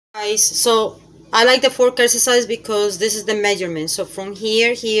Guys, so I like the fork exercise because this is the measurement. So from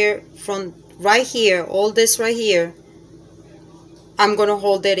here, from right here, all this right here, I'm gonna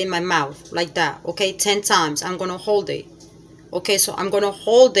hold it in my mouth like that. Okay, 10 times. I'm gonna hold it. Okay, so I'm gonna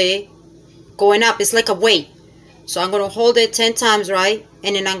hold it going up. It's like a weight. So I'm gonna hold it 10 times, right?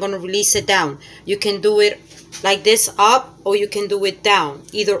 And then I'm gonna release it down. You can do it like this up, or you can do it down,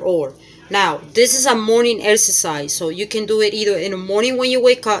 either or. Now, this is a morning exercise, so you can do it either in the morning when you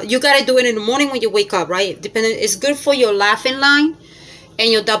wake up. You gotta do it in the morning when you wake up, right? Depending, it's good for your laughing line and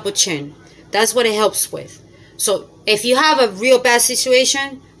your double chin. That's what it helps with. So if you have a real bad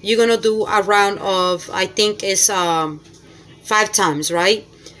situation, you're gonna do a round of, I think it's 5 times, right?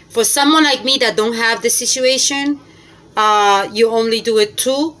 For someone like me that don't have the situation, you only do it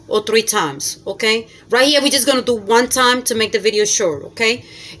 2 or 3 times. Okay, right here we're just gonna do 1 time to make the video short. Okay,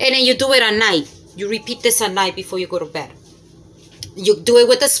 and then you do it at night. You repeat this at night before you go to bed. You do it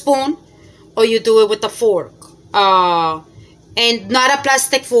with a spoon, or you do it with a fork, and not a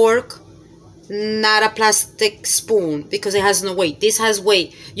plastic fork, not a plastic spoon, because it has no weight. This has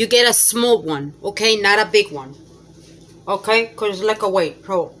weight. You get a small one, okay, not a big one. Okay, because it's like a weight.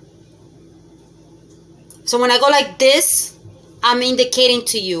 So when I go like this, I'm indicating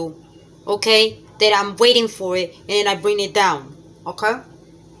to you, okay, that I'm waiting for it, and then I bring it down. Okay.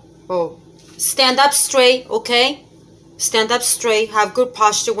 Oh, stand up straight. Okay, stand up straight. Have good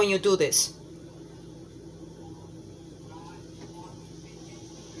posture when you do this.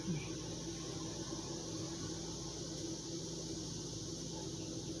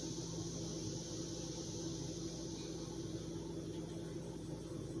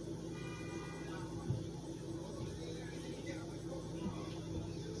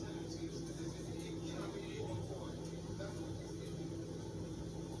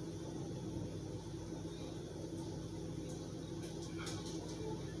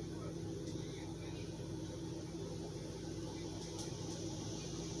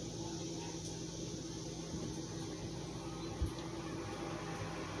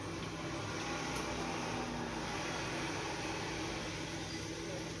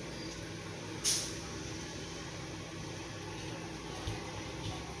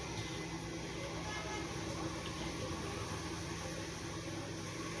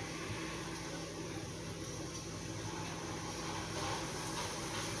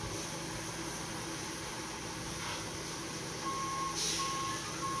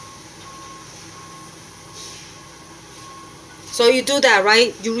 So you do that,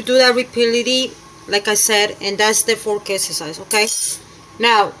 right? You do that repeatedly, like I said, and that's the fork exercise. Okay.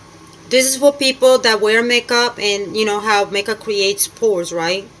 Now, this is for people that wear makeup, and you know how makeup creates pores,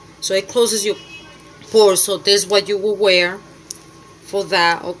 right? So it closes your pores. So this is what you will wear for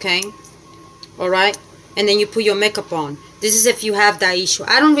that. Okay. All right. And then you put your makeup on. This is if you have that issue.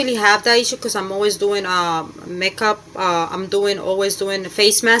 I don't really have that issue because I'm always doing makeup. I'm always doing the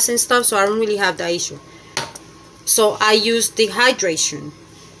face mask and stuff, so I don't really have that issue. So I use dehydration.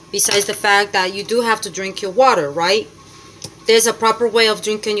 Besides the fact that you do have to drink your water, right? There's a proper way of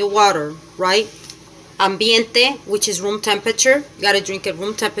drinking your water, right? Ambiente, which is room temperature. You gotta drink at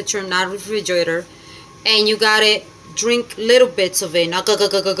room temperature, not refrigerator. And you gotta drink little bits of it, not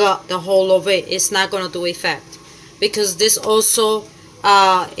the whole of it. It's not gonna do effect, because this also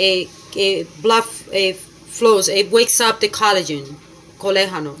blood flows. It wakes up the collagen,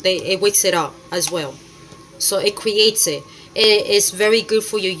 it wakes it up as well. So it creates it. It's very good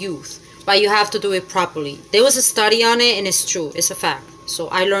for your youth, but you have to do it properly. There was a study on it, and it's true. It's a fact. So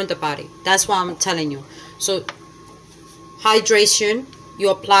I learned about it. That's why I'm telling you. So hydration, you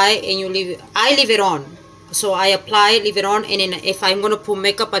apply and you leave it. I leave it on. So I apply, leave it on, and then if I'm going to put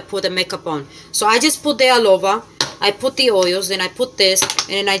makeup, I put the makeup on. So I just put the aloe vera, I put the oils, then I put this,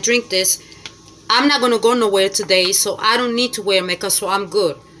 and then I drink this. I'm not going to go nowhere today, so I don't need to wear makeup, so I'm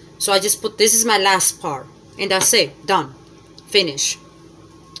good. So I just put, this is my last part. And that's it. Done. Finish.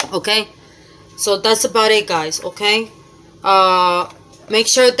 Okay? So that's about it, guys. Okay? Make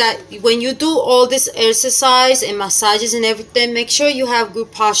sure that when you do all this exercise and massages and everything, make sure you have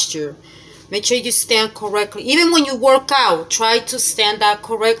good posture. Make sure you stand correctly. Even when you work out, try to stand up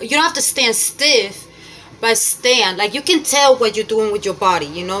correctly. You don't have to stand stiff, but stand. Like, you can tell what you're doing with your body.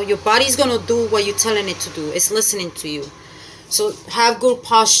 You know, your body's going to do what you're telling it to do. It's listening to you. So have good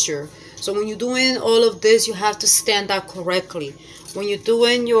posture. So when you're doing all of this, you have to stand up correctly. When you're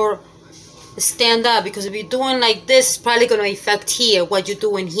doing your stand up, because if you're doing like this, it's probably going to affect here, what you're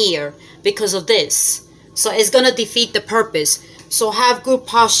doing here, because of this. So it's going to defeat the purpose. So have good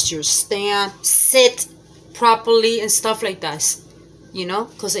posture, stand, sit properly and stuff like that, you know,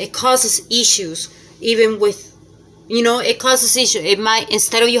 because it causes issues even with You know, it causes issue. It might,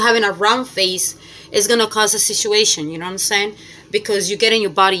 instead of you having a round face, it's gonna cause a situation. You know what I'm saying? Because you're getting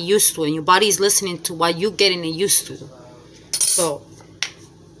your body used to it, and your body is listening to what you're getting it used to. So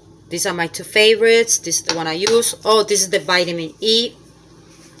these are my two favorites. This is the one I use. Oh, this is the vitamin E.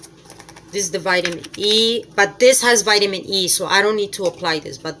 This is the vitamin E, but this has vitamin E, so I don't need to apply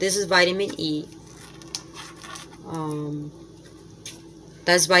this. But this is vitamin E.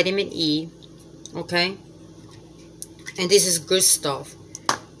 That's vitamin E. Okay. And this is good stuff.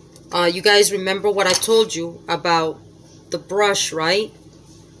 You guys remember what I told you about the brush, right?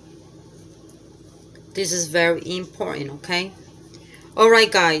 This is very important, okay?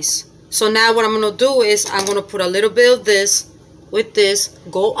 Alright, guys. So now what I'm going to do is I'm going to put a little bit of this with this.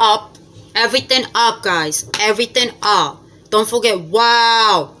 Go up. Everything up, guys. Everything up. Don't forget.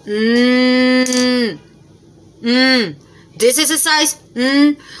 Wow. This exercise.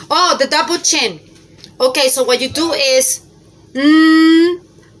 Oh, the double chin. Okay, so what you do is,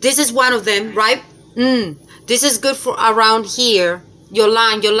 this is one of them, right? This is good for around here. Your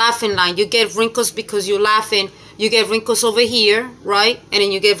line, your laughing line. You get wrinkles because you're laughing. You get wrinkles over here, right? And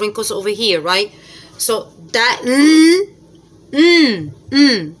then you get wrinkles over here, right? So that,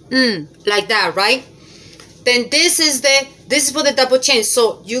 like that, right? Then this is for the double chin.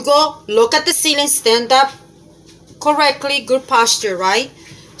 So you go, look at the ceiling, stand up correctly, good posture, right?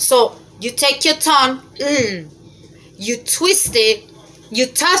 So you take your tongue, you twist it, you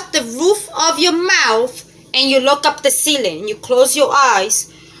touch the roof of your mouth, and you look up the ceiling. You close your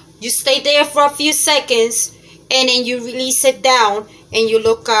eyes, you stay there for a few seconds, and then you release it down, and you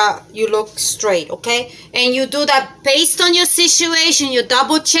look straight, okay? And you do that based on your situation, your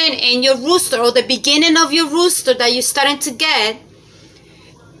double chin, and your rooster, or the beginning of your rooster that you're starting to get.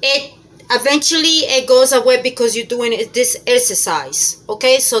 It eventually it goes away because you're doing this exercise,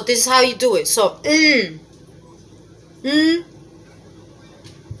 okay? So this is how you do it. So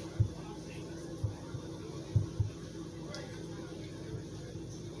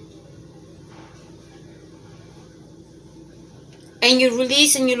and you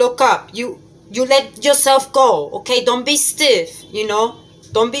release and you look up. You let yourself go, okay? Don't be stiff, you know?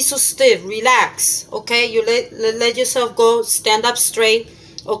 Don't be so stiff. Relax, okay? You let yourself go. Stand up straight,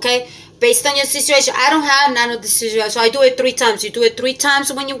 okay? Based on your situation. I don't have none of the situation, so I do it 3 times. You do it 3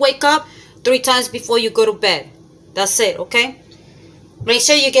 times when you wake up, 3 times before you go to bed. That's it, okay? Make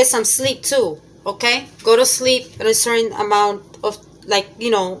sure you get some sleep too, okay? Go to sleep at a certain amount of, like, you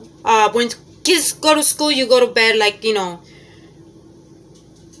know, when kids go to school, you go to bed, like, you know.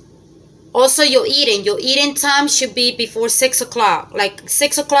 Also, your eating time should be before 6 o'clock, like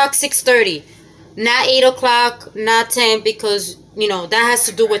 6 o'clock, 6:30, not 8 o'clock, not 10, because, you know, that has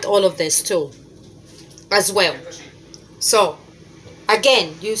to do with all of this too, as well. So,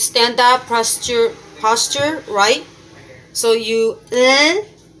 again, you stand up, posture, right? So you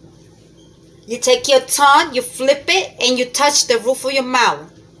take your tongue, you flip it, and you touch the roof of your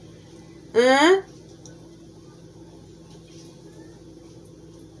mouth.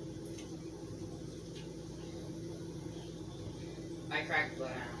 I cracked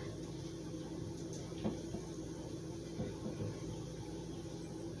blood.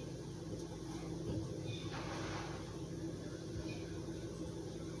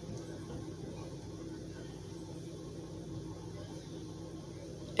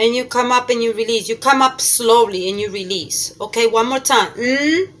 And you come up and you release. You come up slowly and you release. Okay, one more time.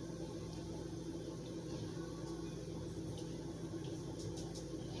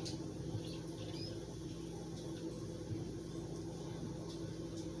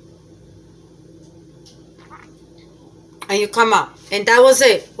 And you come up. And that was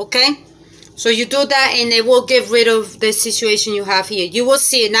it, okay? So you do that and it will get rid of the situation you have here. You will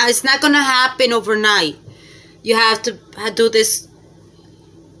see it. Now, it's not going to happen overnight. You have to do this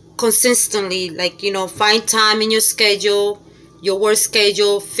consistently, like, you know, find time in your schedule, your work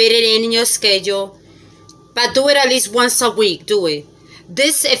schedule, fit it in your schedule, but do it at least once a week. Do it.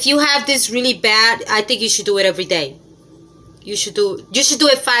 This, if you have this really bad, I think you should do it every day. You should do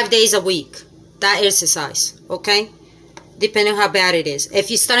it 5 days a week, that exercise, okay? Depending on how bad it is.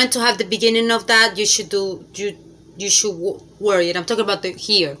 If you're starting to have the beginning of that, you should worry. And I'm talking about the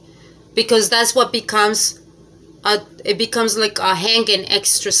here, because that's what becomes it becomes like a hanging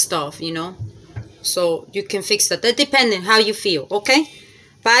extra stuff, you know. So you can fix that. That depending how you feel, okay?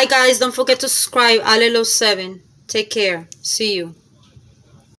 Bye, guys. Don't forget to subscribe. Alelo7. Take care. See you.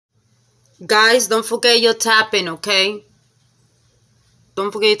 Guys, don't forget your tapping, okay?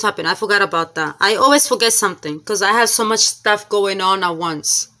 Don't forget your tapping. I forgot about that. I always forget something because I have so much stuff going on at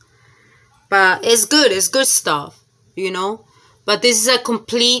once. But it's good. It's good stuff, you know. But this is a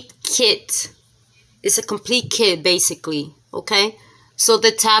complete kit. It's a complete kit, basically. Okay? So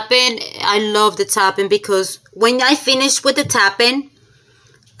the tapping, I love the tapping because when I finish with the tapping,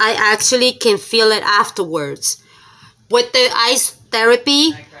 I actually can feel it afterwards. With the ice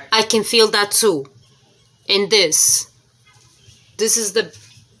therapy, I can feel that too. In this is the,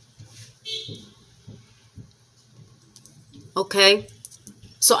 okay?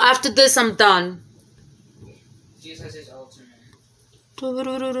 So after this, I'm done. Jesus is ultimate.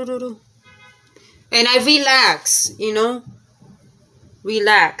 And I relax, you know?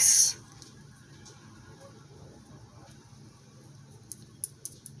 Relax.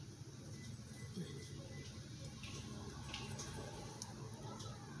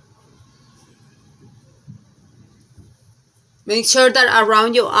 Make sure that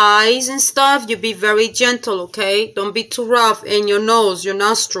around your eyes and stuff, you be very gentle, okay? Don't be too rough. And your nose, your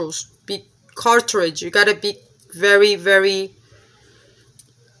nostrils, be cartridge. You gotta be very, very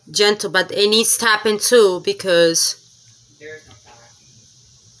gentle. But it needs tapping too because There's no power.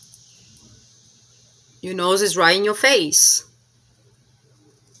 your nose is right in your face.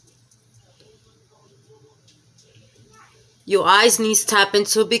 Your eyes needs tapping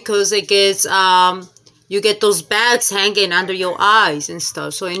too because it gets you get those bags hanging under your eyes and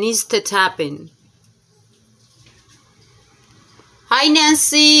stuff, so it needs to tap in. Hi,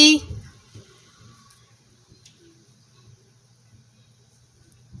 Nancy.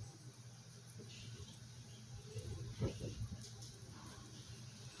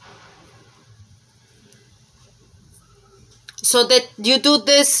 So that you do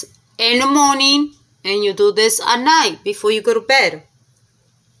this in the morning and you do this at night before you go to bed.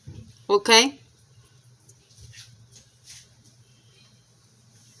 Okay?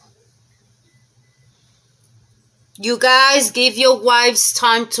 You guys give your wives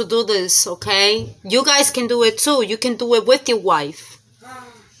time to do this, okay? You guys can do it too. You can do it with your wife.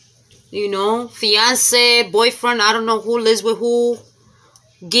 You know, fiance, boyfriend, I don't know who lives with who.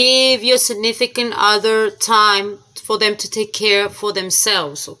 Give your significant other time for them to take care for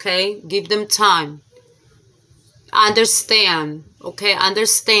themselves, okay? Give them time. Understand, okay?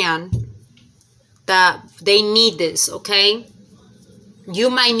 Understand that they need this, okay? You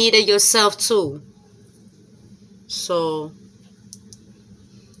might need it yourself too. So,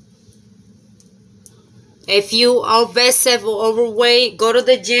 if you are obsessive or overweight, go to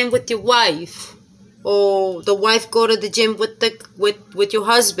the gym with your wife, or the wife go to the gym with your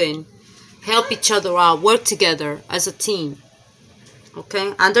husband. Help each other out. Work together as a team.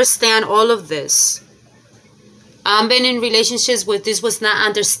 Okay, understand all of this. I've been in relationships where this was not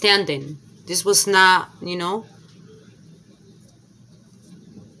understanding. This was not, you know.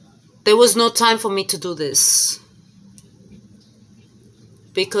 There was no time for me to do this.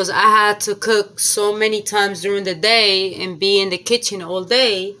 Because I had to cook so many times during the day and be in the kitchen all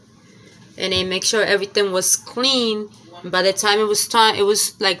day and then make sure everything was clean. And by the time it was time, it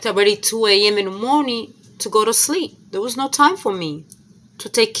was like already 2 a.m. in the morning to go to sleep. There was no time for me to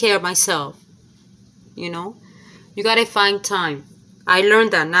take care of myself. You know, you gotta find time. I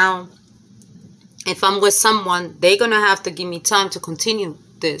learned that now. If I'm with someone, they're gonna have to give me time to continue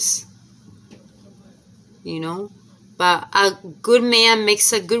this. You know. But a good man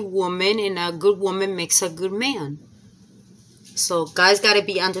makes a good woman, and a good woman makes a good man. So guys gotta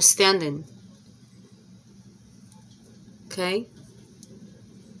be understanding. Okay?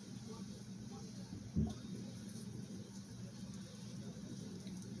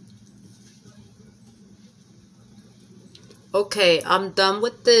 Okay, I'm done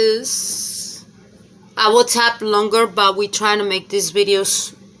with this. I will tap longer, but we're trying to make these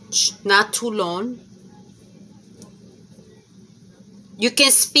videos not too long. You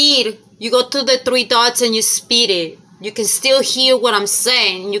can speed. You go to the 3 dots and you speed it. You can still hear what I'm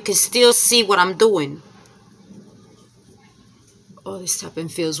saying. You can still see what I'm doing. Oh, this tapping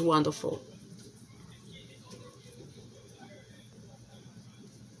feels wonderful.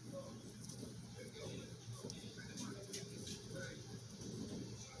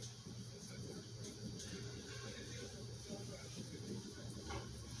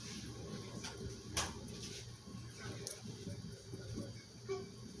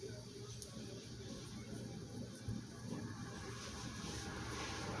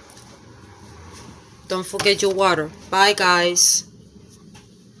 Don't forget your water. Bye, guys.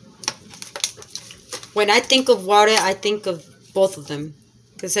 When I think of water, I think of both of them.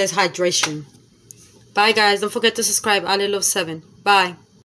 Because it says hydration. Bye, guys. Don't forget to subscribe. Ali Love 7. Bye.